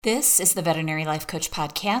This is the Veterinary Life Coach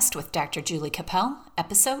Podcast with Dr. Julie Capel,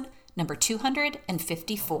 episode number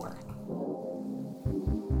 254.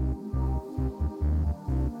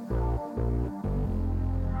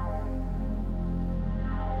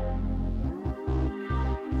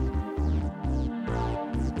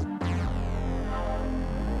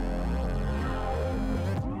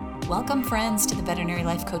 Welcome, friends, to the Veterinary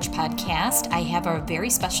Life Coach Podcast. I have a very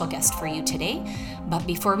special guest for you today, but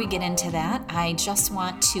before we get into that, I just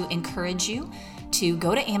want to encourage you to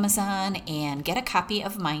go to Amazon and get a copy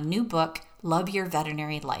of my new book, Love Your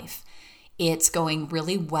Veterinary Life. It's going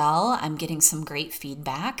really well. I'm getting some great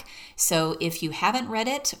feedback. So if you haven't read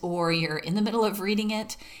it or you're in the middle of reading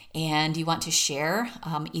it and you want to share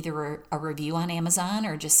either a review on Amazon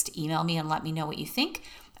or just email me and let me know what you think,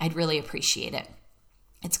 I'd really appreciate it.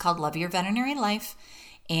 It's called Love Your Veterinary Life,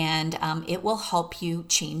 and it will help you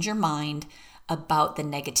change your mind about the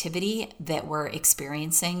negativity that we're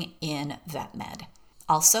experiencing in vet med.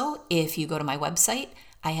 Also, if you go to my website,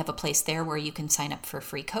 I have a place there where you can sign up for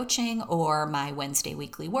free coaching or my Wednesday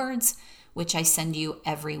weekly words, which I send you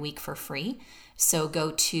every week for free. So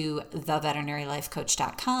go to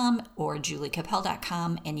theveterinarylifecoach.com or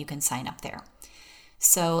juliecapel.com and you can sign up there.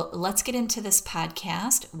 So let's get into this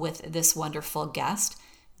podcast with this wonderful guest,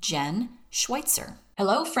 Jen Schwytzer.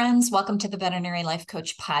 Hello, friends. Welcome to the Veterinary Life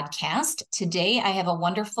Coach Podcast. Today, I have a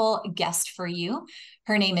wonderful guest for you.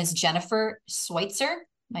 Her name is Jennifer Schwytzer.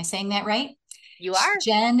 Am I saying that right? You are.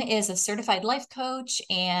 Jen is a certified life coach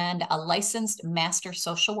and a licensed master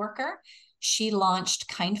social worker. She launched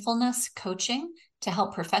Kindfulness Coaching to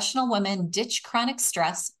help professional women ditch chronic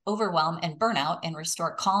stress, overwhelm, and burnout and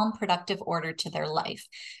restore calm, productive order to their life.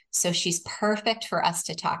 So she's perfect for us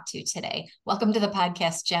to talk to today. Welcome to the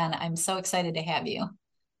podcast, Jen. I'm so excited to have you.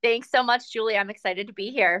 Thanks so much, Julie. I'm excited to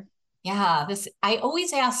be here. Yeah, I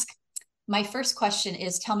always ask, my first question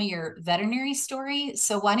is, tell me your veterinary story.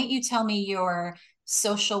 So why don't you tell me your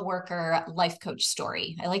social worker life coach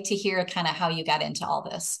story? I like to hear kind of how you got into all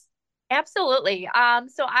this. Absolutely.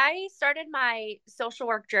 So I started my social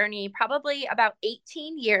work journey probably about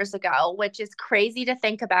 18 years ago, which is crazy to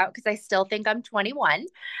think about because I still think I'm 21.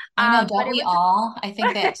 I know, don't we all? I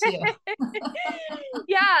think that too.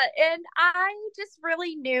 Yeah. And I just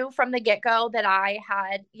really knew from the get-go that I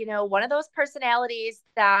had, one of those personalities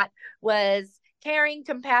that was caring,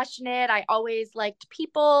 compassionate. I always liked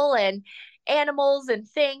people and animals and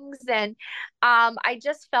things. And I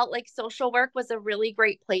just felt like social work was a really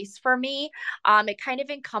great place for me. It kind of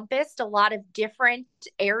encompassed a lot of different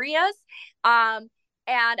areas. And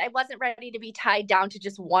I wasn't ready to be tied down to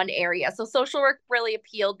just one area. So social work really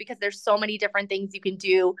appealed because there's so many different things you can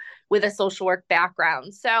do with a social work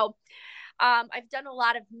background. So I've done a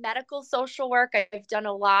lot of medical social work. I've done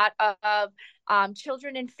a lot of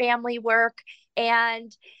children and family work.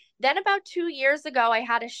 And then about 2 years ago, I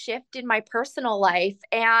had a shift in my personal life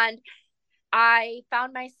and I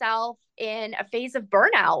found myself in a phase of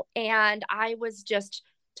burnout and I was just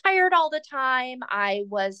tired all the time. I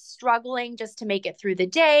was struggling just to make it through the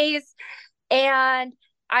days. And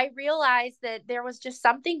I realized that there was just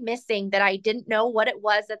something missing that I didn't know what it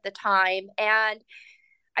was at the time. And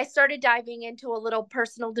I started diving into a little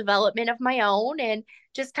personal development of my own and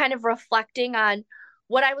just kind of reflecting on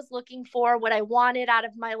what I was looking for, what I wanted out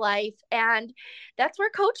of my life. And that's where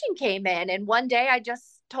coaching came in. And one day I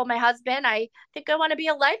just told my husband, I think I want to be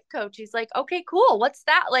a life coach. He's like, okay, cool. What's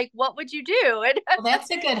that? Like, what would you do? And well,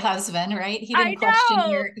 that's a good husband, right? He I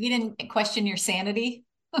know. he didn't question your sanity.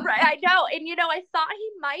 Right. I know. And, I thought he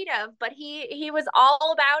might have, but he was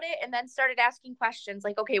all about it and then started asking questions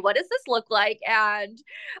like, okay, what does this look like? And,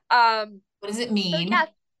 what does it mean? So yes.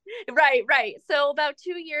 Right. So about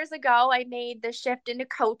 2 years ago, I made the shift into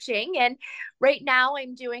coaching. And right now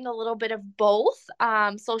I'm doing a little bit of both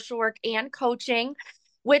social work and coaching,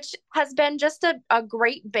 which has been just a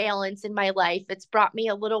great balance in my life. It's brought me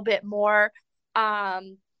a little bit more of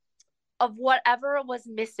whatever was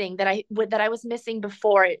missing that I was missing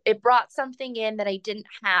before. It brought something in that I didn't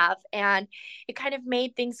have. And it kind of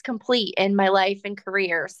made things complete in my life and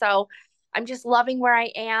career. So I'm just loving where I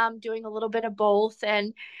am, doing a little bit of both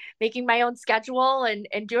and making my own schedule and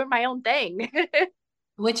doing my own thing.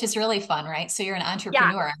 Which is really fun, right? So you're an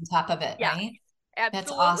entrepreneur on top of it, yeah, right? absolutely.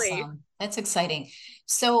 That's awesome. That's exciting.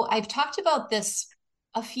 So I've talked about this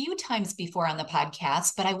a few times before on the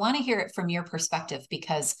podcast, but I want to hear it from your perspective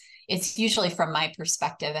because it's usually from my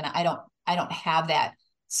perspective and I don't have that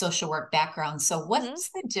social work background. So what's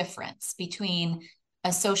the difference between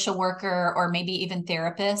a social worker or maybe even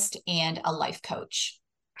therapist and a life coach?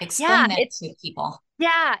 Explain that to people.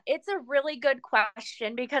 Yeah, it's a really good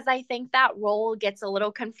question because I think that role gets a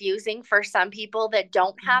little confusing for some people that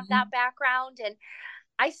don't have that Mhm. background. And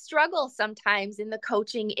I struggle sometimes in the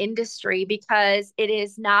coaching industry because it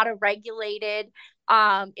is not a regulated,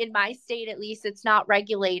 in my state at least, it's not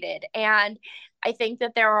regulated. And I think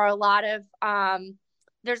that there's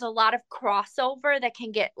a lot of crossover that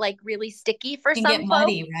can get like really sticky for Can some get folks.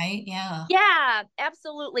 muddy, right? Yeah. Yeah,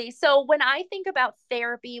 absolutely. So when I think about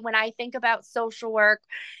therapy, when I think about social work,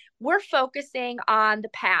 we're focusing on the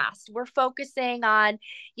past. We're focusing on,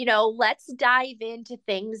 let's dive into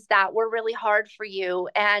things that were really hard for you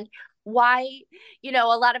and why, a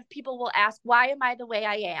lot of people will ask, why am I the way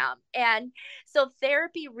I am? And so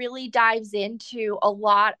therapy really dives into a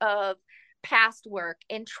lot of past work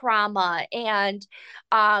and trauma and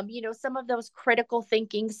some of those critical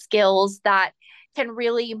thinking skills that can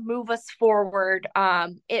really move us forward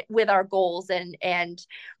with our goals and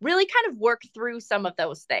really kind of work through some of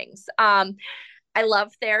those things. I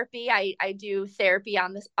love therapy. I do therapy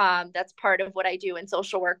on this. That's part of what I do in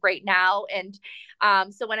social work right now. And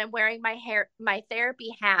so when I'm wearing my therapy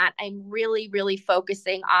hat, I'm really, really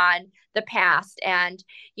focusing on the past and,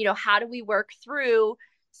 how do we work through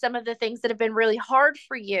some of the things that have been really hard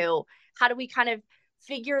for you? How do we kind of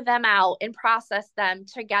figure them out and process them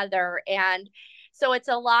together? And so it's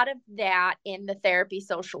a lot of that in the therapy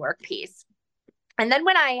social work piece. And then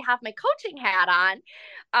when I have my coaching hat on,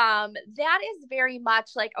 that is very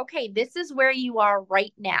much like, okay, this is where you are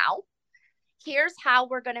right now. Here's how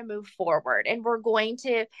we're going to move forward. And we're going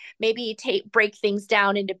to maybe break things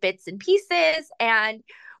down into bits and pieces. And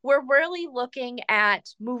we're really looking at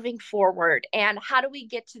moving forward and how do we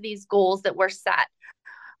get to these goals that we're set.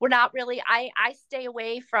 We're not really, I stay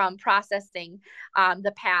away from processing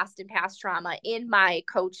the past and past trauma in my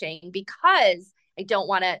coaching because I don't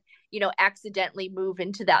want to, accidentally move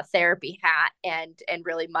into that therapy hat and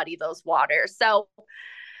really muddy those waters. So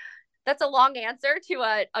that's a long answer to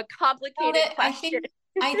a No, complicated that question.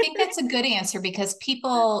 I think that's a good answer because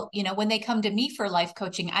people, when they come to me for life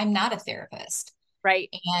coaching, I'm not a therapist. Right.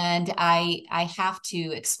 And I have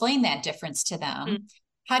to explain that difference to them.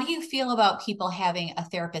 How do you feel about people having a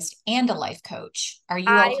therapist and a life coach? Are you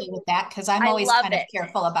I okay with that? Because I'm I always love kind of it.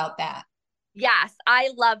 careful about that. Yes, I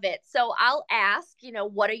love it. So I'll ask,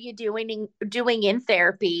 what are you doing in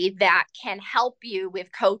therapy that can help you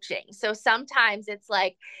with coaching? So sometimes it's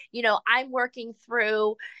like, I'm working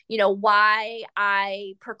through, why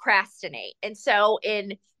I procrastinate. And so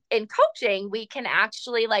in coaching, we can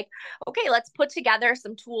actually like, okay, let's put together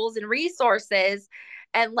some tools and resources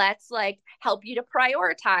and let's like help you to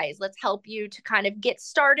prioritize. Let's help you to kind of get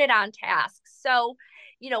started on tasks. So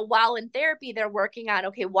while in therapy, they're working on,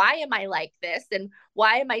 okay, why am I like this? And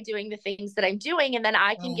why am I doing the things that I'm doing? And then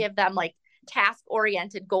I can Right. give them like task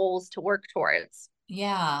oriented goals to work towards.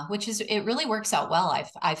 Yeah, which is it really works out well,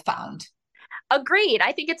 I've found. Agreed.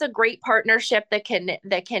 I think it's a great partnership that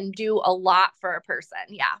can do a lot for a person.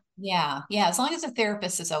 Yeah. Yeah, yeah, as long as a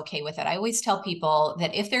therapist is okay with it. I always tell people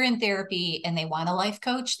that if they're in therapy and they want a life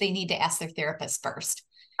coach, they need to ask their therapist first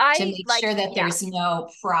to I make like, sure that yeah. there's no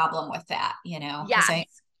problem with that, because I Yes.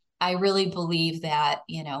 I really believe that,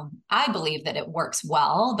 I believe that it works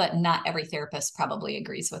well, but not every therapist probably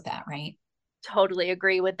agrees with that, right? Totally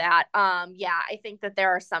agree with that. Yeah, I think that there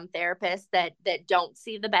are some therapists that don't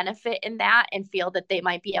see the benefit in that and feel that they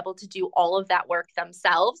might be able to do all of that work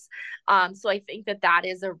themselves. So I think that that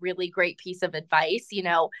is a really great piece of advice.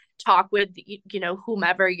 Talk with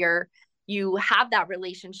whomever you have that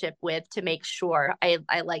relationship with to make sure.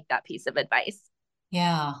 I like that piece of advice.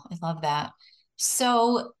 Yeah, I love that.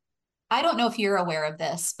 So I don't know if you're aware of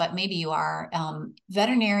this, but maybe you are.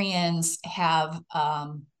 Veterinarians have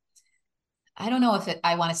I don't know if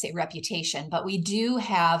I want to say reputation, but we do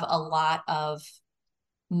have a lot of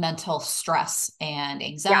mental stress and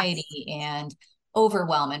Yes. anxiety and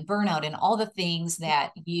overwhelm and burnout and all the things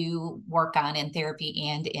that you work on in therapy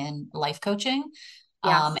and in life coaching.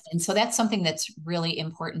 Yes. And so that's something that's really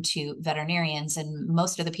important to veterinarians. And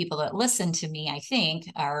most of the people that listen to me, I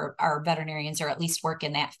think, are veterinarians or at least work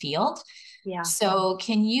in that field. Yeah. So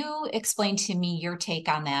can you explain to me your take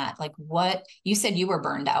on that? Like what you said you were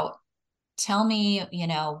burned out. Tell me,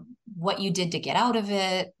 what you did to get out of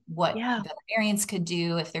it, what Yeah. veterinarians could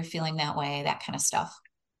do if they're feeling that way, that kind of stuff.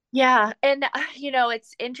 Yeah. And,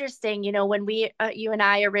 it's interesting, when you and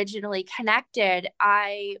I originally connected,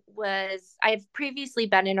 I've previously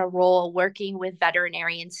been in a role working with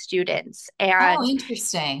veterinarian students. Oh, And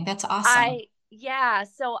interesting. That's awesome. yeah,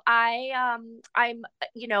 so I've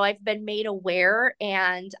been made aware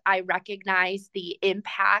and I recognize the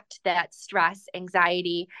impact that stress,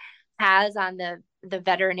 anxiety has on the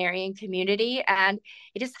veterinarian community, and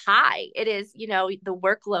it is high. It is, the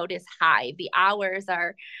workload is high. The hours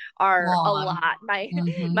are a Long. lot. My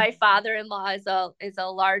Mm-hmm. my father-in-law is a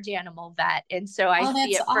large animal vet, and so I Oh,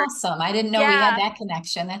 see that's it for awesome. I didn't know we had yeah, that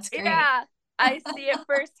connection. That's great. yeah. I see it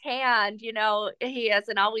firsthand. He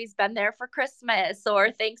hasn't always been there for Christmas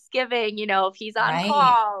or Thanksgiving, if he's on Right.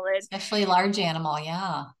 call. And Especially large animal.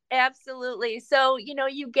 Yeah. absolutely. So,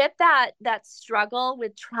 you get that struggle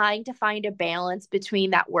with trying to find a balance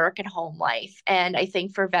between that work and home life. And I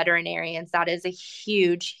think for veterinarians, that is a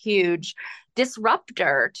huge, huge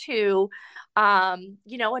disruptor to a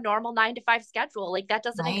normal 9 to 5 schedule. Like that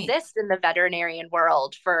doesn't Right. exist in the veterinarian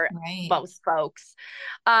world for Right. most folks.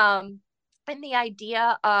 Um, and the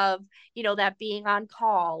idea of that being on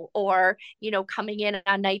call or coming in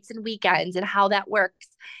on nights and weekends and how that works,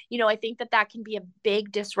 I think that can be a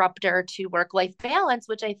big disruptor to work life balance,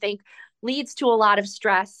 which I think leads to a lot of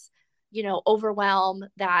stress, overwhelm,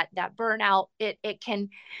 that burnout. It can,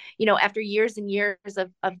 after years and years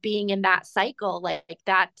of being in that cycle, like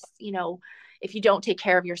that's, if you don't take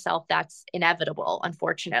care of yourself, that's inevitable,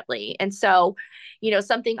 unfortunately. And so,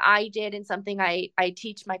 something I did and something I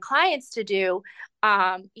teach my clients to do,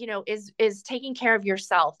 is taking care of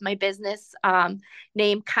yourself. My business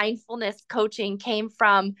name Kindfulness Coaching came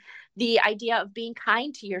from the idea of being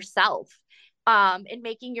kind to yourself, and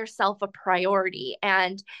making yourself a priority,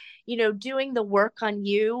 and doing the work on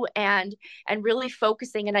you, and really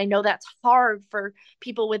focusing. And I know that's hard for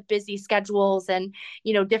people with busy schedules and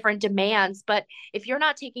different demands, but if you're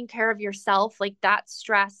not taking care of yourself, like that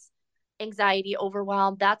stress, anxiety,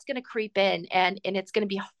 overwhelm, that's going to creep in, and it's going to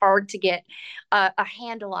be hard to get a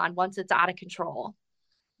handle on once it's out of control.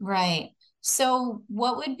 Right. So,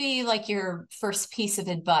 what would be like your first piece of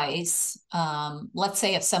advice? Let's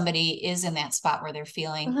say if somebody is in that spot where they're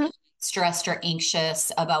feeling Mm-hmm. stressed or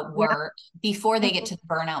anxious about Yeah. work before they get Mm-hmm. to the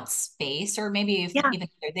burnout space, or maybe if, Yeah. even if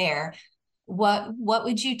they're there, what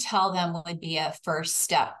would you tell them would be a first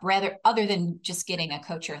step, rather other than just getting a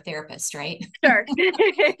coach or a therapist, right? Sure.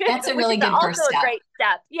 That's a Which really is good also first a step. great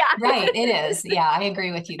step. Yeah. Right, it is. Yeah, I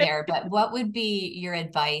agree with you there. But what would be your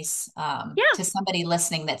advice Yeah. to somebody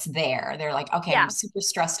listening that's there? They're like, okay, I'm Yeah. super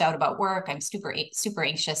stressed out about work. I'm super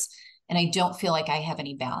anxious, and I don't feel like I have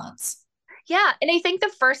any balance. Yeah. And I think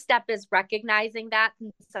the first step is recognizing that.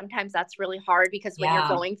 And sometimes that's really hard because when you're Yeah.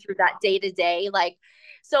 going through that day to day, like,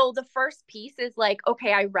 so the first piece is like,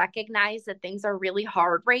 okay, I recognize that things are really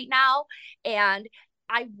hard right now, and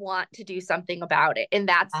I want to do something about it. And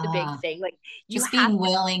that's the big Ah, thing. Like, you just have being to,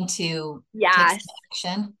 willing to take some yes.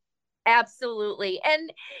 action. Absolutely.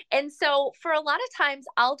 And so for a lot of times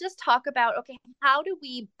I'll just talk about, okay, how do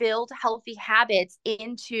we build healthy habits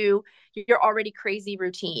into your already crazy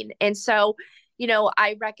routine? And so,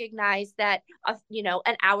 I recognize that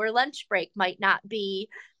an hour lunch break might not be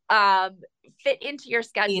um fit into your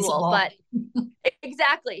schedule, Feasible. but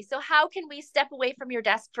exactly. So how can we step away from your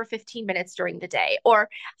desk for 15 minutes during the day? Or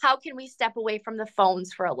how can we step away from the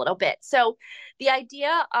phones for a little bit? So the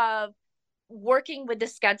idea of working with the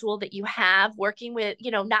schedule that you have, working with,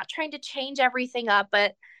 not trying to change everything up,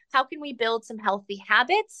 but how can we build some healthy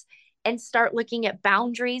habits and start looking at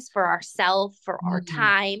boundaries for ourselves, for our Mm,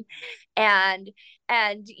 time. And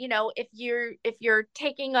if you're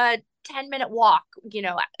taking a 10-minute walk,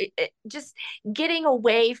 just getting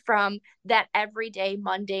away from that everyday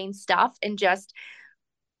mundane stuff and just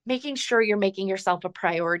making sure you're making yourself a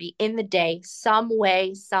priority in the day, some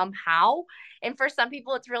way, somehow. And for some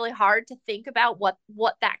people, it's really hard to think about what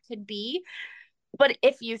that could be. But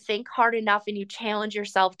if you think hard enough and you challenge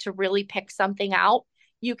yourself to really pick something out,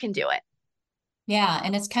 you can do it. yeah,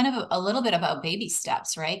 and it's kind of a little bit about baby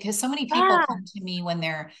steps, right? Because so many people Yeah. come to me when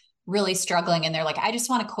they're really struggling and they're like, I just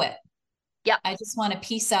want to quit. Yep. I just want to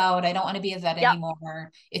peace out. I don't want to be a vet Yep.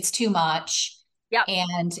 anymore. It's too much. Yep.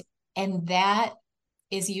 And that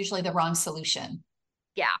is usually the wrong solution.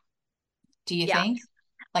 Yeah. Do you Yeah. think?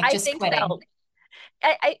 Like I just think quitting. so.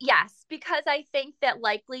 Yes, because I think that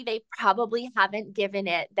likely they probably haven't given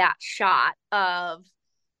it that shot of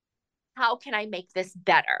how can I make this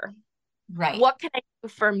better? Right. What can I do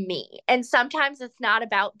for me? And sometimes it's not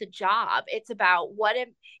about the job. It's about what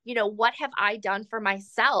have I done for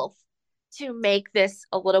myself to make this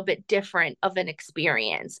a little bit different of an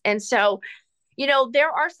experience? And so, there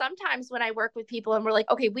are sometimes when I work with people and we're like,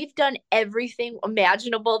 okay, we've done everything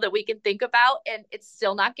imaginable that we can think about and it's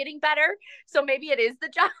still not getting better. So maybe it is the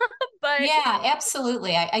job, but Yeah,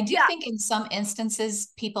 absolutely. I do yeah, think in some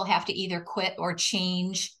instances people have to either quit or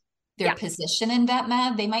change their yeah, position in vet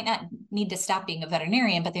med. They might not need to stop being a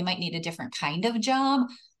veterinarian, but they might need a different kind of job.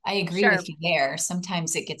 I agree sure. with you there.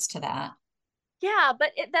 Sometimes it gets to that. Yeah,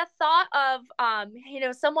 but that thought of,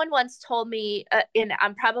 someone once told me, and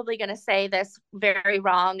I'm probably going to say this very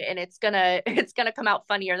wrong, and it's gonna come out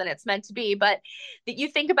funnier than it's meant to be, but that you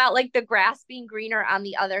think about like the grass being greener on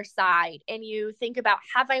the other side, and you think about,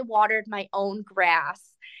 have I watered my own grass?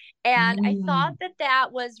 And I thought Mm, that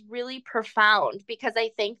that was really profound, because I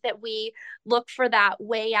think that we look for that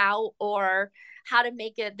way out, or how to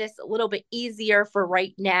make it this a little bit easier for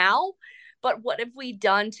right now. But what have we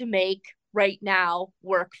done to make right now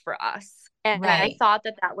work for us? And I right. thought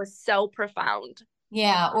that that was so profound.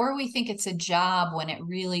 Yeah. Or we think it's a job when it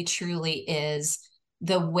really truly is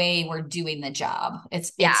the way we're doing the job.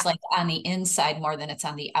 It's Yeah. like on the inside more than it's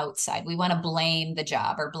on the outside. We want to blame the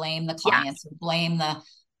job or blame the clients Yes. or blame the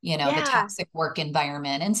Yeah. toxic work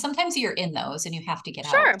environment. And sometimes you're in those and you have to get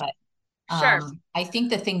out. Sure. But Sure. I think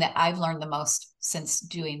the thing that I've learned the most since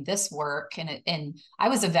doing this work, and I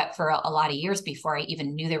was a vet for a lot of years before I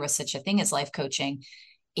even knew there was such a thing as life coaching,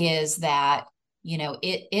 is that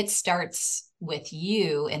it starts with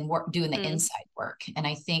you and doing the Mm, inside work. And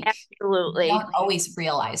I think we absolutely. don't always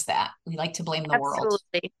realize that. We like to blame the world.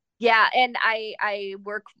 Absolutely. Yeah, and I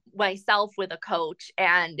work myself with a coach,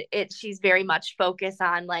 and she's very much focused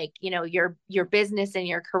on, like, your business and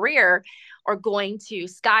your career are going to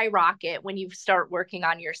skyrocket when you start working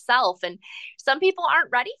on yourself. And some people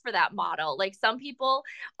aren't ready for that model. Like, some people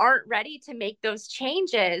aren't ready to make those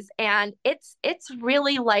changes, and it's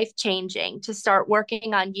really life changing to start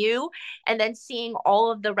working on you, and then seeing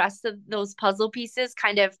all of the rest of those puzzle pieces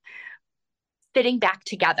kind of fitting back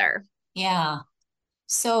together. Yeah.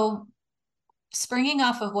 So springing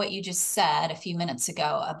off of what you just said a few minutes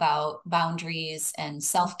ago about boundaries and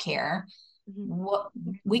self-care, Mhm. what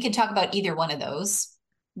we could talk about either one of those.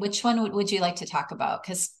 Which one would you like to talk about?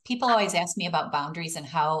 Because people always ask me about boundaries and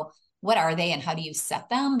what are they and how do you set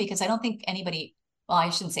them? Because I don't think anybody, well, I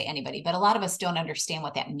shouldn't say anybody, but a lot of us don't understand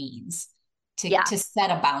what that means Yeah. to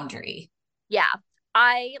set a boundary. Yeah.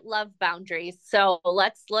 I love boundaries. So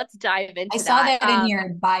let's dive I into saw that. that in your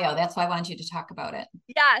bio. That's why I wanted you to talk about it.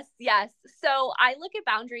 Yes, yes. So I look at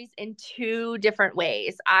boundaries in two different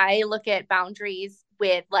ways. I look at boundaries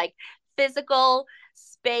with like physical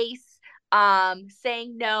space,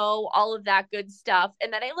 saying no, all of that good stuff.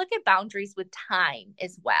 And then I look at boundaries with time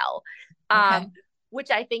as well. Okay.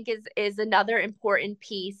 Which I think is another important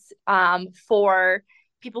piece for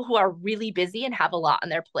people who are really busy and have a lot on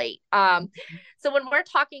their plate. So when we're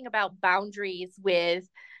talking about boundaries with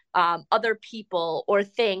other people or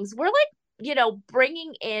things, we're like,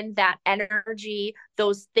 bringing in that energy,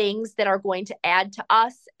 those things that are going to add to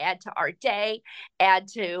us, add to our day, add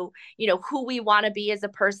to, who we want to be as a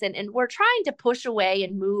person. And we're trying to push away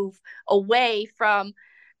and move away from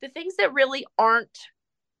the things that really aren't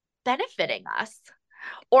benefiting us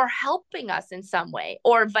or helping us in some way,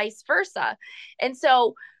 or vice versa. And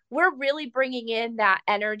so we're really bringing in that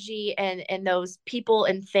energy and those people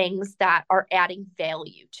and things that are adding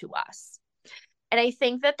value to us. And I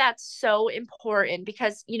think that that's so important,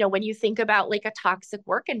 because, when you think about like a toxic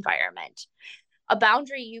work environment, a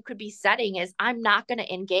boundary you could be setting is, I'm not going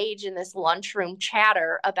to engage in this lunchroom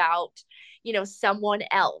chatter about, someone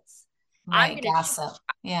else. I'm Right. going to Gossip.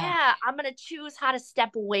 Yeah. yeah, I'm going to choose how to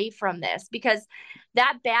step away from this, because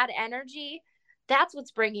that bad energy, that's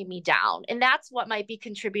what's bringing me down. And that's what might be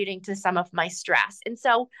contributing to some of my stress. And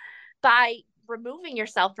so by removing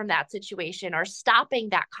yourself from that situation or stopping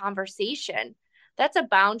that conversation, that's a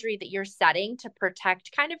boundary that you're setting to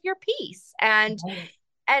protect kind of your peace Right.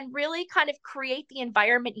 and really kind of create the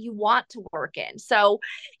environment you want to work in. So,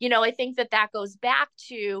 I think that that goes back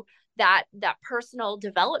to that personal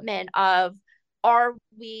development of, are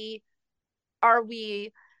we are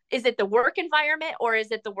we is it the work environment, or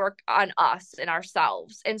is it the work on us and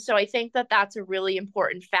ourselves? And so I think that that's a really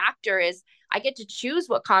important factor, is I get to choose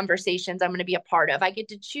what conversations I'm going to be a part of. I get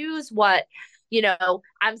to choose what,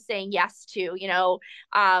 I'm saying yes to.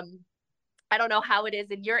 I don't know how it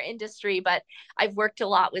is in your industry, but I've worked a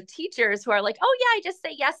lot with teachers who are like, oh yeah, I just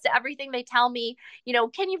say yes to everything they tell me.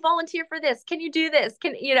 Can you volunteer for this? Can you do this?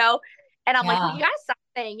 And I'm like, well, you Yeah. gotta stop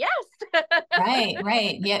saying yes. Right.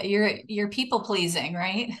 Right. Yeah. You're people pleasing,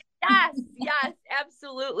 right? Yes, yes,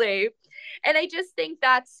 absolutely. And I just think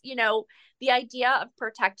that's, the idea of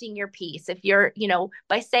protecting your peace. If you're,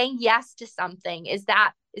 by saying yes to something, is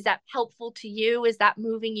that helpful to you? Is that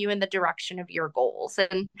moving you in the direction of your goals?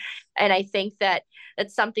 And I think that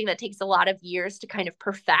that's something that takes a lot of years to kind of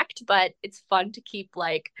perfect, but it's fun to keep,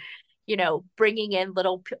 like, bringing in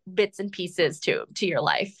little bits and pieces to your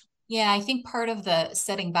life. Yeah, I think part of the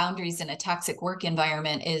setting boundaries in a toxic work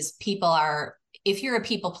environment is if you're a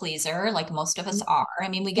people pleaser, like most of us are, I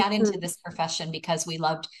mean, we got into Mhm. this profession because we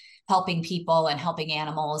loved helping people and helping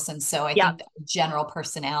animals. And so I Yep. think general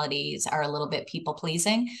personalities are a little bit people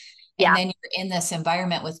pleasing. And Yeah. then you're in this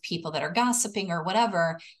environment with people that are gossiping or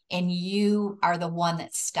whatever, and you are the one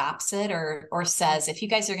that stops it or says, if you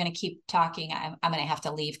guys are going to keep talking, I'm going to have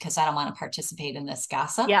to leave because I don't want to participate in this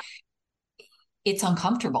gossip. Yeah. It's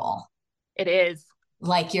uncomfortable. It is.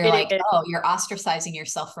 Like you're It like, is. oh, you're ostracizing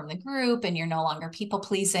yourself from the group and you're no longer people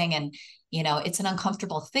pleasing. And, it's an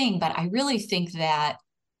uncomfortable thing. But I really think that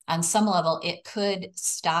on some level, it could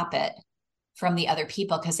stop it from the other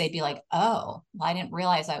people because they'd be like, oh, well, I didn't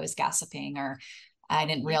realize I was gossiping, or I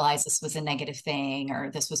didn't realize this was a negative thing,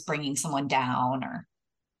 or this was bringing someone down, or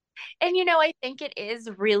And I think it is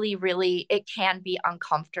really, really, it can be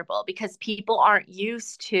uncomfortable because people aren't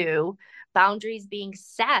used to boundaries being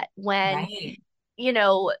set when, right. you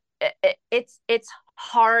know, it's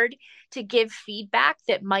hard to give feedback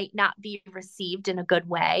that might not be received in a good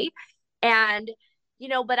way. And,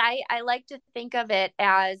 but I like to think of it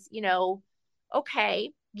as,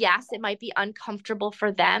 okay, yes, it might be uncomfortable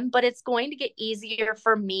for them, but it's going to get easier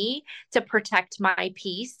for me to protect my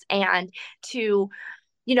peace and to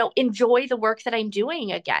enjoy the work that I'm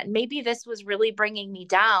doing again. Maybe this was really bringing me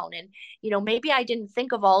down. And, maybe I didn't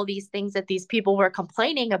think of all these things that these people were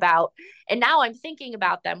complaining about. And now I'm thinking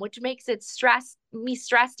about them, which makes it me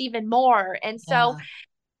stressed even more. And so Yeah.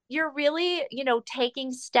 you're really,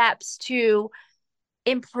 taking steps to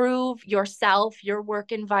improve yourself, your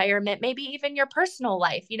work environment, maybe even your personal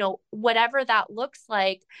life, whatever that looks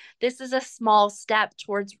like. This is a small step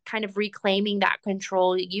towards kind of reclaiming that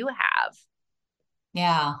control you have.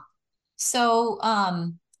 Yeah. So,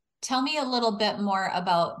 tell me a little bit more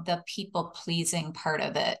about the people pleasing part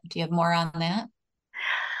of it. Do you have more on that?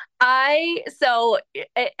 So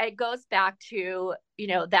it goes back to,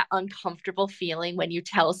 that uncomfortable feeling when you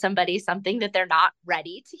tell somebody something that they're not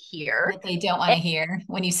ready to hear. That they don't want And, to hear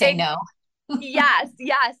when you say and no. yes,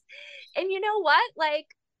 yes. And you know what? Like,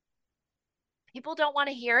 people don't want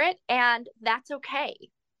to hear it, and that's okay.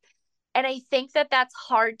 And I think that that's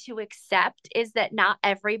hard to accept, is that not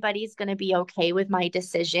everybody's going to be okay with my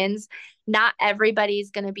decisions. Not everybody's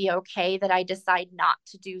going to be okay that I decide not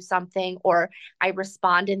to do something or I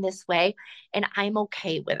respond in this way, and I'm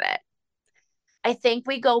okay with it. I think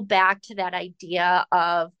we go back to that idea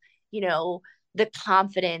of, you know, the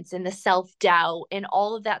confidence and the self doubt and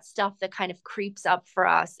all of that stuff that kind of creeps up for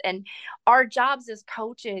us. And our jobs as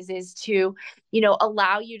coaches is to,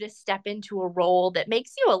 allow you to step into a role that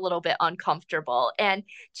makes you a little bit uncomfortable and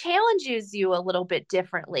challenges you a little bit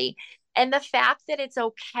differently. And the fact that it's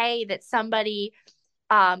okay that somebody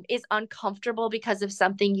is uncomfortable because of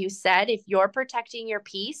something you said, if you're protecting your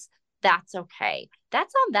peace, that's okay.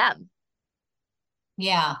 That's on them.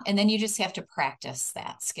 Yeah. And then you just have to practice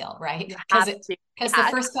that skill, right? You have to. Because the Yes.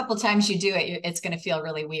 first couple times you do it, it's going to feel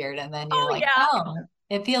really weird. And then you're Oh like, yeah. oh,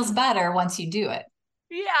 it feels better once you do it.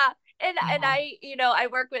 Yeah. And Yeah. I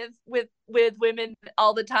work with women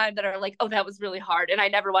all the time that are like, oh, that was really hard and I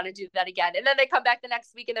never want to do that again. And then they come back the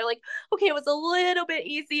next week and they're like, okay, it was a little bit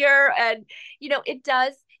easier. And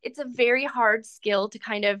it's a very hard skill to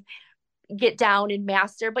kind of get down and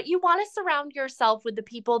master, but you want to surround yourself with the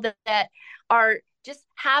people that are just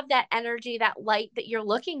have that energy, that light that you're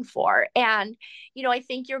looking for. And, I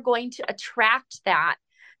think you're going to attract that.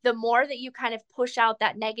 The more that you kind of push out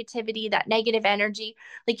that negativity, that negative energy,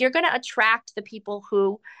 like you're going to attract the people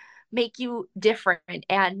who make you different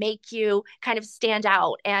and make you kind of stand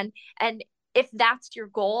out. And if that's your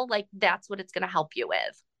goal, like that's what it's going to help you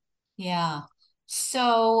with. Yeah.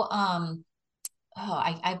 So,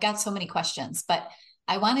 I've got so many questions, but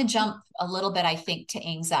I want to jump a little bit, I think, to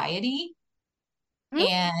anxiety. Mhm.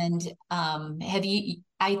 And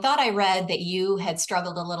I thought I read that you had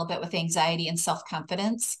struggled a little bit with anxiety and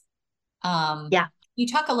self-confidence. Yeah. You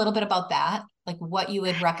talk a little bit about that, like what you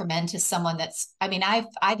would recommend to someone I mean, I've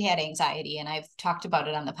had anxiety and I've talked about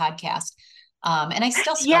it on the podcast. And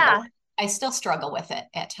Yeah. I still struggle with it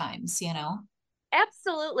at times.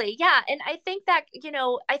 Absolutely. Yeah. And I think that,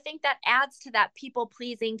 I think that adds to that people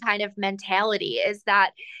pleasing kind of mentality, is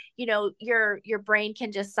that, your brain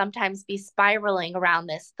can just sometimes be spiraling around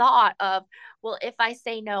this thought of, well, if I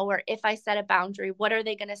say no, or if I set a boundary, what are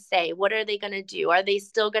they going to say? What are they going to do? Are they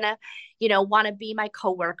still going to, want to be my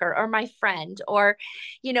coworker or my friend? Or,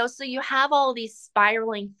 so you have all these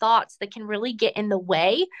spiraling thoughts that can really get in the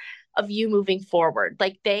way of you moving forward.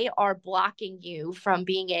 Like they are blocking you from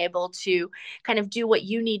being able to kind of do what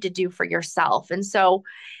you need to do for yourself. And so,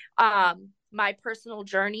 my personal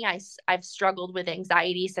journey, I've struggled with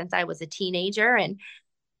anxiety since I was a teenager. And,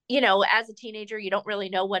 as a teenager, you don't really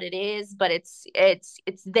know what it is, but it's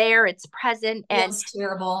there, it's present. And Feels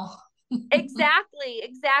terrible. Exactly,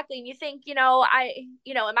 exactly. And you think, am I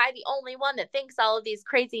the only one that thinks all of these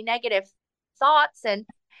crazy negative thoughts? And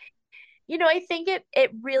I think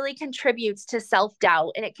it really contributes to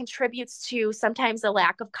self-doubt, and it contributes to sometimes a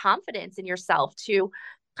lack of confidence in yourself to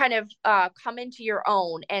kind of come into your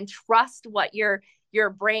own and trust what your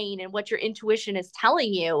brain and what your intuition is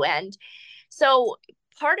telling you. And so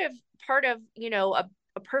part of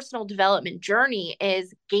a personal development journey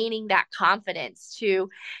is gaining that confidence to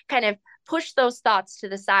kind of push those thoughts to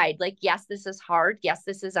the side. Like, yes, this is hard. Yes,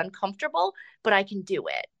 this is uncomfortable, but I can do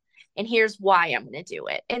it. And here's why I'm going to do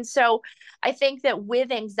it. And so I think that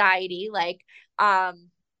with anxiety, like,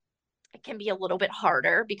 it can be a little bit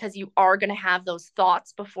harder because you are going to have those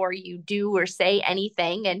thoughts before you do or say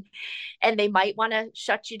anything. And they might want to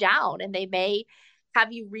shut you down, and they may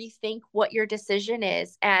have you rethink what your decision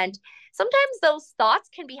is. And sometimes those thoughts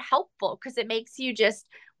can be helpful because it makes you just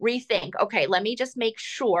rethink, okay, let me just make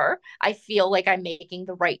sure I feel like I'm making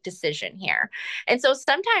the right decision here. And so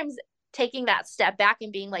sometimes taking that step back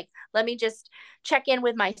and being like, let me just check in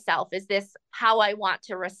with myself. Is this how I want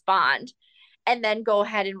to respond? And then go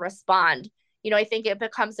ahead and respond. I think it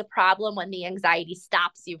becomes a problem when the anxiety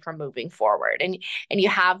stops you from moving forward, and you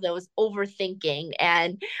have those overthinking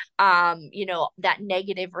and that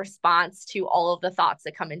negative response to all of the thoughts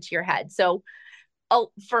that come into your head. So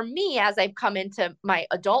for me, as I've come into my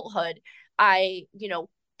adulthood, I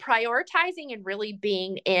prioritizing and really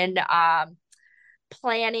being in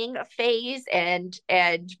planning phase and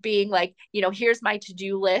being like, here's my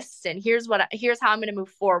to-do list and here's how I'm going to move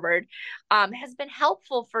forward, has been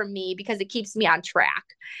helpful for me because it keeps me on track.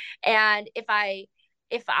 And if I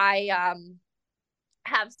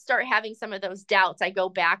start having some of those doubts, I go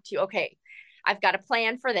back to, okay, I've got a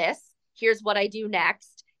plan for this. Here's what I do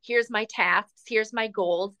next. Here's my tasks. Here's my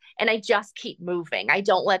goals. And I just keep moving. I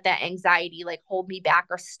don't let that anxiety like hold me back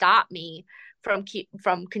or stop me from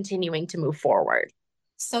continuing to move forward.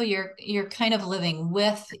 So you're kind of living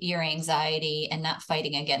with your anxiety and not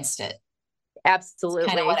fighting against it. It's kind of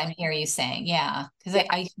Absolutely. what I'm hearing you saying. Yeah. Because Yeah.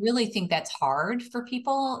 I really think that's hard for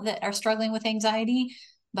people that are struggling with anxiety.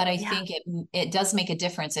 But I Yeah. think it does make a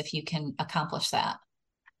difference if you can accomplish that.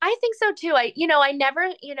 I think so too. I never,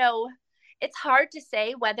 it's hard to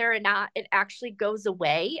say whether or not it actually goes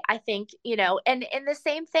away. I think, and the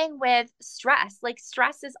same thing with stress. Like,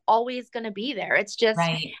 stress is always going to be there. It's just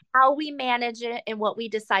Right. how we manage it and what we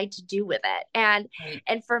decide to do with it. And Right.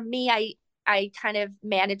 and for me, I kind of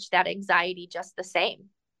manage that anxiety just the same.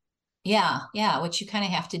 Yeah. Yeah. Which you kind of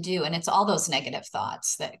have to do. And it's all those negative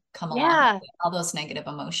thoughts that come along with Yeah. it, all those negative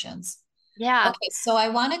emotions. Yeah. Okay, so I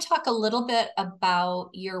want to talk a little bit about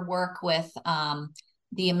your work with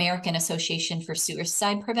the American Association for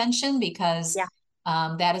Suicide Prevention because Yeah.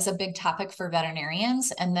 that is a big topic for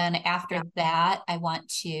veterinarians. And then Yeah. after that, I want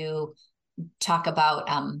to talk about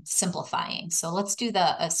simplifying. So let's do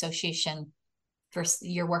the association for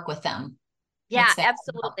your work with them. Yeah, What's that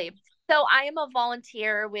all about? absolutely. So I am a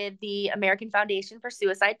volunteer with the American Foundation for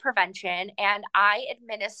Suicide Prevention, and I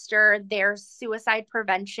administer their suicide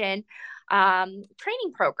prevention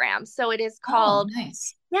training program. So it is Oh, called,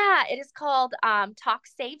 nice. yeah, it is called Talk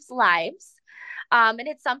Saves Lives. And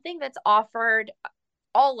it's something that's offered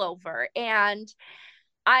all over. And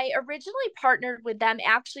I originally partnered with them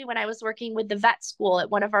actually when I was working with the vet school at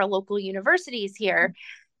one of our local universities here.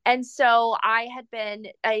 And so I've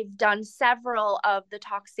done several of the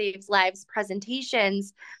Talk Saves Lives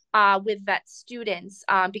presentations with vet students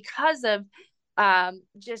because of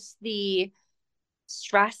just the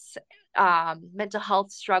stress, mental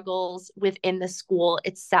health struggles within the school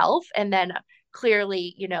itself. And then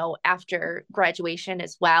clearly, after graduation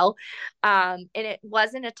as well. And it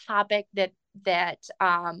wasn't a topic that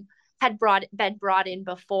had been brought in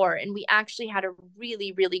before. And we actually had a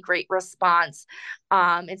really, really great response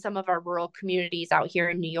in some of our rural communities out here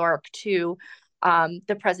in New York to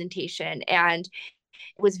the presentation. And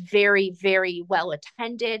it was very, very well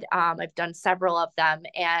attended. I've done several of them,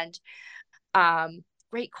 and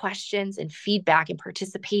great questions and feedback and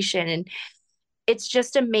participation. And it's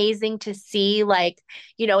just amazing to see, like,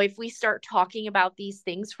 if we start talking about these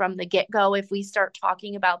things from the get-go, if we start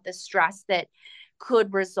talking about the stress that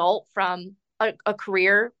could result from a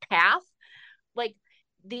career path, like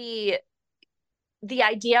the the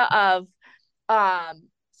idea of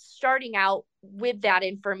starting out with that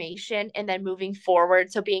information and then moving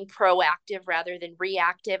forward, so being proactive rather than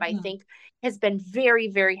reactive, I Mhm. think has been very,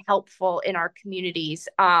 very helpful in our communities.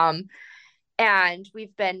 And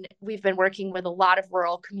we've been working with a lot of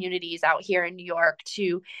rural communities out here in New York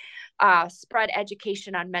to spread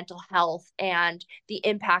education on mental health and the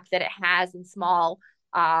impact that it has in small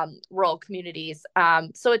rural communities.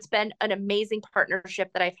 So it's been an amazing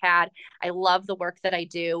partnership that I've had. I love the work that I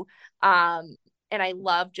do. And I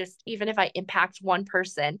love just, even if I impact one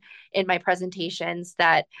person in my presentations,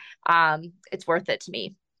 that it's worth it to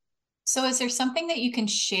me. So is there something that you can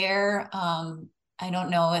share? I don't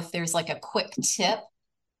know if there's like a quick tip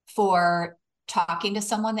for talking to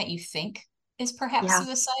someone that you think is perhaps Yeah.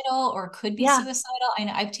 suicidal or could be Yeah. suicidal. I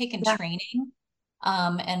know I've taken Yeah. training,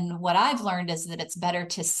 and what I've learned is that it's better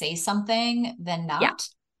to say something than Yeah. not.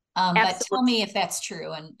 But tell Absolutely. me if that's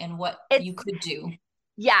true and what It's you could do.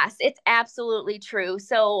 Yes, it's absolutely true.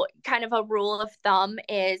 So, kind of a rule of thumb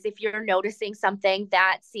is if you're noticing something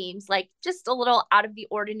that seems like just a little out of the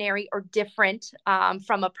ordinary or different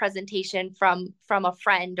from a presentation from a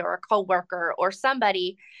friend or a coworker or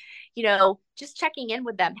somebody, just checking in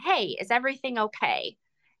with them. Hey, is everything okay?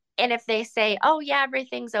 And if they say, oh, yeah,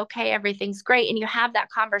 everything's okay, everything's great, and you have that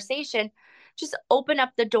conversation, just open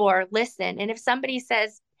up the door, listen. And if somebody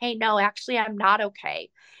says, hey, no, actually, I'm not okay,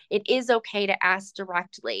 it is okay to ask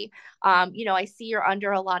directly. I see you're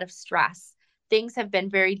under a lot of stress. Things have been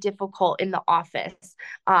very difficult in the office.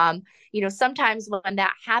 Sometimes when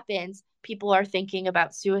that happens, people are thinking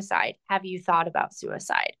about suicide. Have you thought about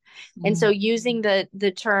suicide? And so Mm, using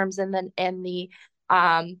the terms and the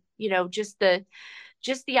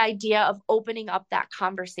just the idea of opening up that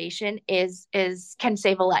conversation is can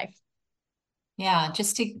save a life. yeah,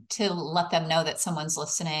 just to let them know that someone's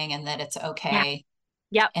listening and that it's Yeah. okay.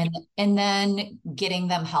 Yep. And then getting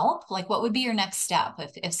them help. Like what would be your next step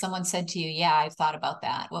if someone said to you, "Yeah, I've thought about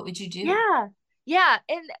that." What would you do? Yeah. Yeah.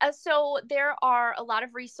 And so there are a lot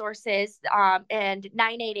of resources, and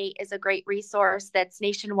 988 is a great resource that's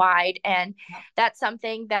nationwide. And that's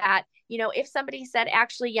something that, if somebody said,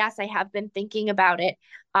 actually, yes, I have been thinking about it,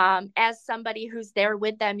 as somebody who's there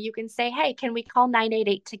with them, you can say, hey, can we call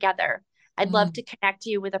 988 together? I'd love to Mm, connect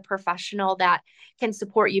you with a professional that can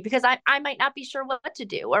support you because I might not be sure what to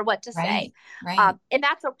do or what to say. right, right, And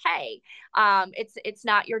that's okay. It's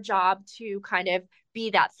not your job to kind of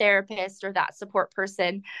be that therapist or that support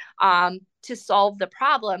person to solve the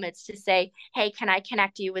problem. It's to say, hey, can I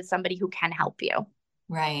connect you with somebody who can help you?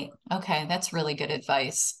 right. Okay, that's really good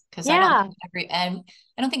advice because Yeah. I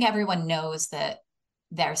don't think everyone knows that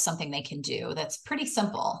there's something they can do. That's pretty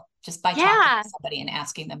simple just by talking to Yeah. somebody and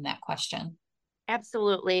asking them that question.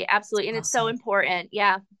 Absolutely. Absolutely. And it's so Awesome. important.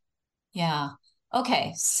 Yeah. Yeah.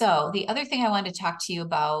 Okay. So the other thing I wanted to talk to you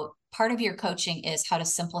about, part of your coaching is how to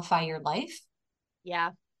simplify your life.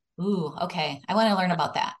 Yeah. Ooh, okay. I want to learn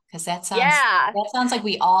about that because Yeah. that sounds like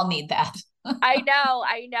we all need that. I know.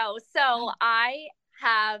 I know. So I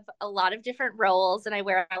have a lot of different roles and I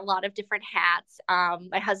wear a lot of different hats.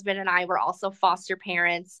 My husband and I were also foster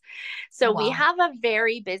parents. Oh, So we wow. have a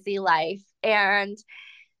very busy life. And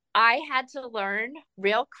I had to learn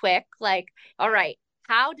real quick, like, all right,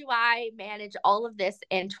 how do I manage all of this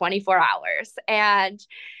in 24 hours? And,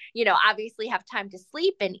 obviously have time to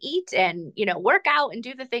sleep and eat and, work out and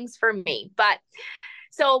do the things for me. But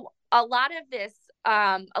so a lot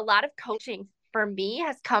of coaching for me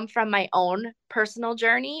has come from my own personal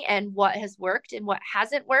journey and what has worked and what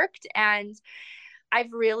hasn't worked. And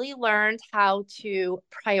I've really learned how to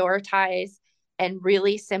prioritize and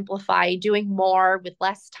really simplify, doing more with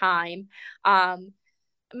less time. Um,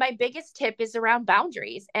 my biggest tip is around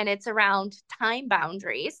boundaries, and it's around time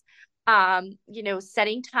boundaries.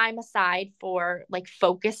 Setting time aside for like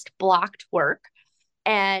focused, blocked work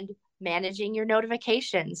and managing your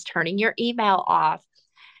notifications, turning your email off,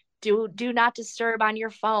 do not disturb on your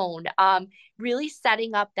phone. Really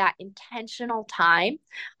setting up that intentional time.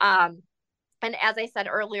 And as I said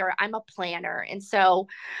earlier, I'm a planner. And so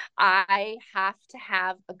I have to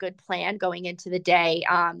have a good plan going into the day.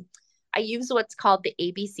 I use what's called the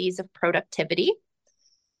ABCs of productivity.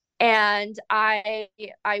 And I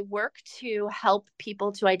work to help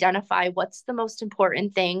people to identify what's the most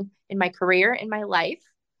important thing in my career, in my life.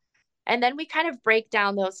 And then we kind of break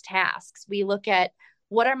down those tasks. We look at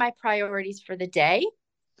what are my priorities for the day,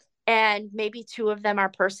 and maybe two of them are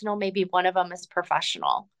personal, maybe one of them is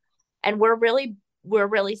professional, and we're really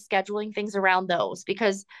scheduling things around those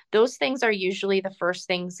because those things are usually the first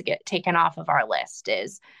things to get taken off of our list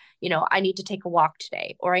is, I need to take a walk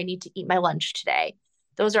today or I need to eat my lunch today.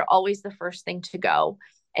 Those are always the first thing to go.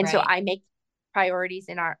 And so Right. I make priorities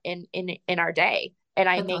in our day, and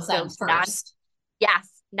I Put those make on those non first. yes,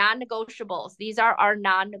 non-negotiables. These are our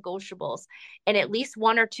non-negotiables. And at least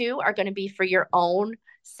one or two are going to be for your own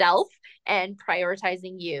self and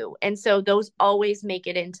prioritizing you. And so those always make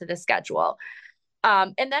it into the schedule.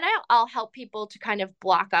 And then I'll help people to kind of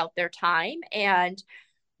block out their time and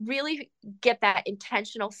really get that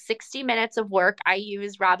intentional 60 minutes of work. I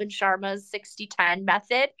use Robin Sharma's 60-10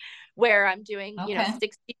 method, where I'm doing, Okay.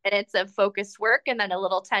 60 minutes of focused work and then a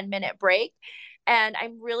little 10-minute break. And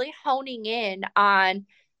I'm really honing in on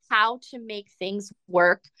how to make things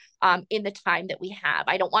work in the time that we have.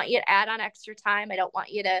 I don't want you to add on extra time. I don't want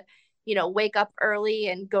you to, wake up early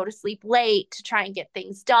and go to sleep late to try and get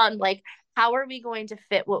things done. Like, how are we going to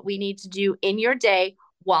fit what we need to do in your day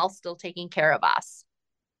while still taking care of us?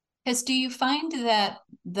 Because do you find that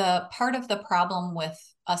the part of the problem with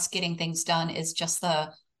us getting things done is just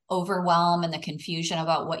the overwhelm and the confusion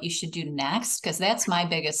about what you should do next? Because that's my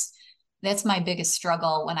biggest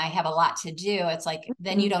struggle when I have a lot to do. It's like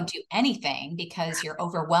then you don't do anything because you're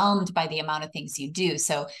overwhelmed by the amount of things you do.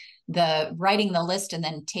 So the writing the list and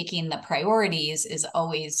then taking the priorities is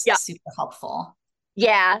always Yeah. super helpful.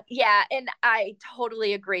 Yeah, yeah. And I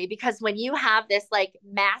totally agree, because when you have this like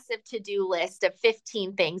massive to-do list of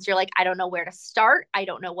 15 things, you're like, I don't know where to start. I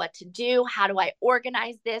don't know what to do. How do I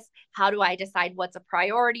organize this? How do I decide what's a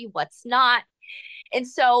priority, what's not? And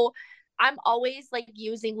so I'm always like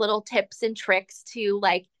using little tips and tricks to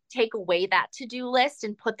like take away that to-do list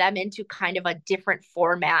and put them into kind of a different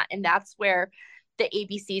format. And that's where the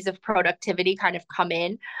ABCs of productivity kind of come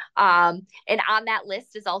in. And on that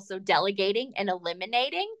list is also delegating and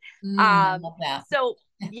eliminating. I Um, love that. so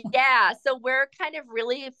yeah, so we're kind of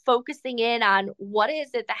really focusing in on what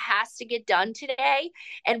is it that has to get done today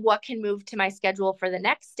and what can move to my schedule for the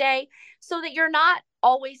next day, so that you're not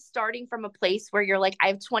always starting from a place where you're like, I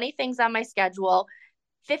have 20 things on my schedule,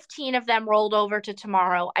 15 of them rolled over to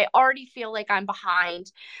tomorrow. I already feel like I'm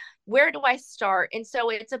behind. Where do I start? And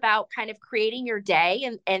so it's about kind of creating your day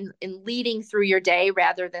and leading through your day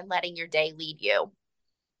rather than letting your day lead you.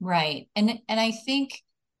 Right. And I think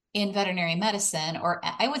in veterinary medicine, or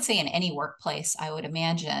I would say in any workplace, I would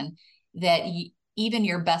imagine that even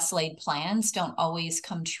your best laid plans don't always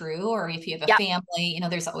come true. Or if you have a Yep. family,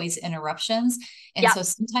 there's always interruptions. And Yep. so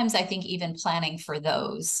sometimes I think even planning for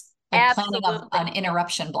those, like planning Absolutely. an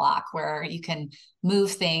interruption block where you can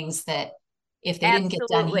move things that if they didn't get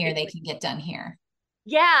done here, Absolutely. they can get done here.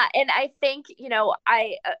 Yeah, and I think,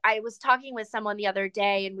 I was talking with someone the other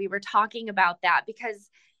day, and we were talking about that,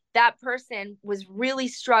 because that person was really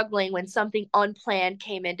struggling when something unplanned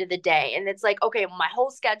came into the day. And it's like, okay, well, my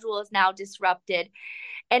whole schedule is now disrupted.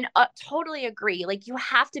 And totally agree. Like, you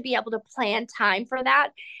have to be able to plan time for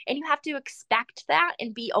that, and you have to expect that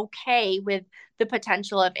and be okay with the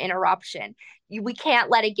potential of interruption. We can't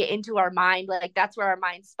let it get into our mind. Like, that's where our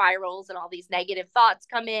mind spirals and all these negative thoughts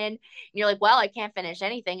come in. And you're like, well, I can't finish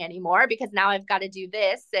anything anymore because now I've got to do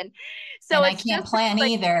this. And so And I it's can't just plan like,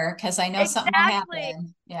 either because I know something will exactly,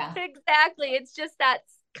 happen. Yeah. exactly. It's just that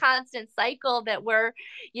constant cycle that we're,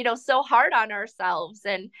 so hard on ourselves.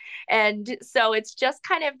 And so it's just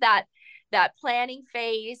kind of that planning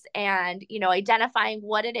phase, and identifying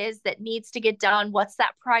what it is that needs to get done, what's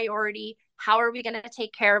that priority, how are we going to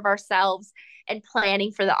take care of ourselves, and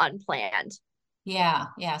planning for the unplanned. Yeah,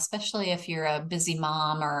 yeah, especially if you're a busy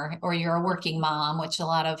mom or you're a working mom, which a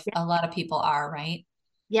lot of people are, right?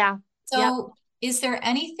 Yeah. Yep. So, is there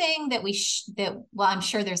anything that well, I'm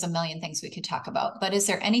sure there's a million things we could talk about, but is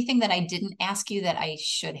there anything that I didn't ask you that I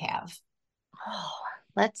should have? Oh,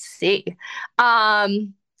 let's see.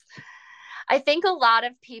 um I think a lot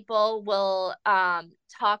of people will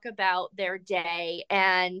talk about their day.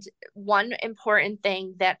 And one important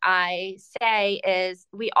thing that I say is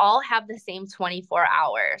we all have the same 24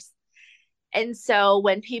 hours. And so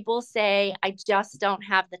when people say, I just don't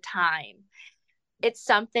have the time, it's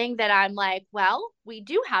something that I'm like, well, we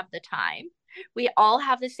do have the time. We all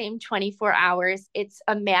have the same 24 hours. It's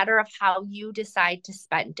a matter of how you decide to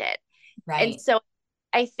spend it. And Right. so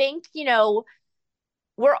I think,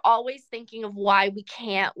 we're always thinking of why we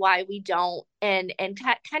can't, why we don't, and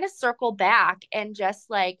kind of circle back and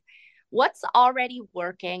just like, what's already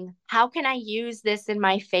working? How can I use this in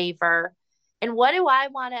my favor? And what do I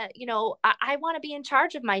want to, I want to be in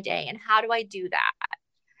charge of my day, and how do I do that?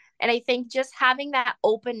 And I think just having that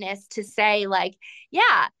openness to say, like,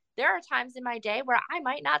 yeah, there are times in my day where I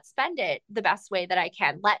might not spend it the best way that I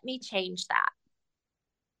can. Let me change that.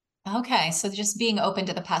 Okay. So just being open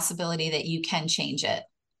to the possibility that you can change it.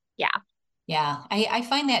 Yeah. Yeah. I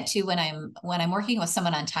find that too when I'm working with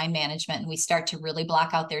someone on time management and we start to really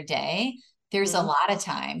block out their day, there's a Mhm. lot of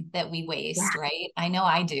time that we Yeah. waste, right? I know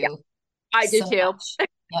I Yeah. do I do so too. much.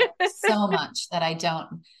 Yep. So much that I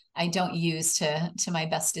don't use to my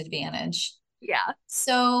best advantage. Yeah.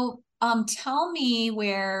 So, tell me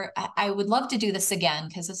where I would love to do this again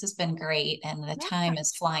because this has been great and the Yeah. time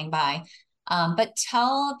is flying by. But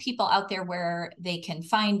tell people out there where they can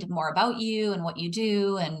find more about you and what you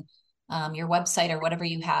do, and your website or whatever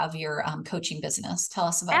you have, your coaching business. Tell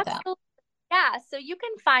us about that. Absolutely. Yeah. So you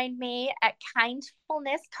can find me at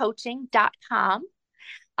kindfulnesscoaching.com.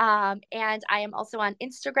 And I am also on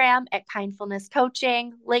Instagram at Kindfulness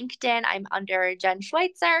Coaching, LinkedIn, I'm under Jen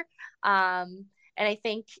Schwytzer. And I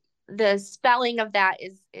think the spelling of that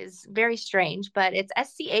is very strange, but it's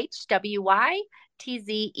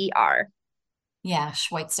SCHWYTZER. Yeah,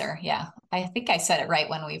 Schweitzer. Yeah. I think I said it right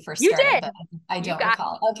when we first You started, did. but I You don't got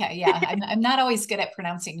recall. Okay. Yeah. I'm not always good at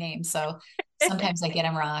pronouncing names, so it. sometimes I get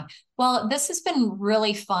them wrong. Well, this has been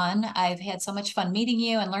really fun. I've had so much fun meeting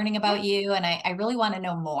you and learning Yeah. about you, and I really want to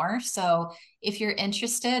know more. So if you're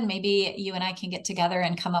interested, maybe you and I can get together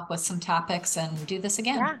and come up with some topics and do this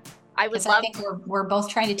again. Yeah. I would Because I love think we're both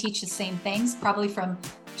trying to teach the same things, probably from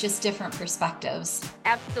just different perspectives.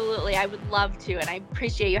 absolutely. I would love to. And I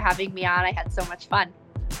appreciate you having me on. I had so much fun.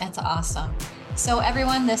 That's awesome. So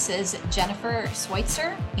everyone, this is Jennifer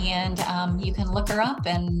Schwytzer, and you can look her up,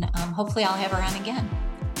 and hopefully I'll have her on again.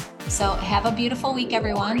 So have a beautiful week,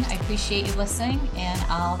 everyone. I appreciate you listening, and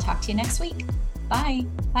I'll talk to you next week. Bye.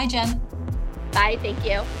 Bye, Jen. Bye. Thank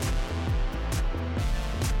you.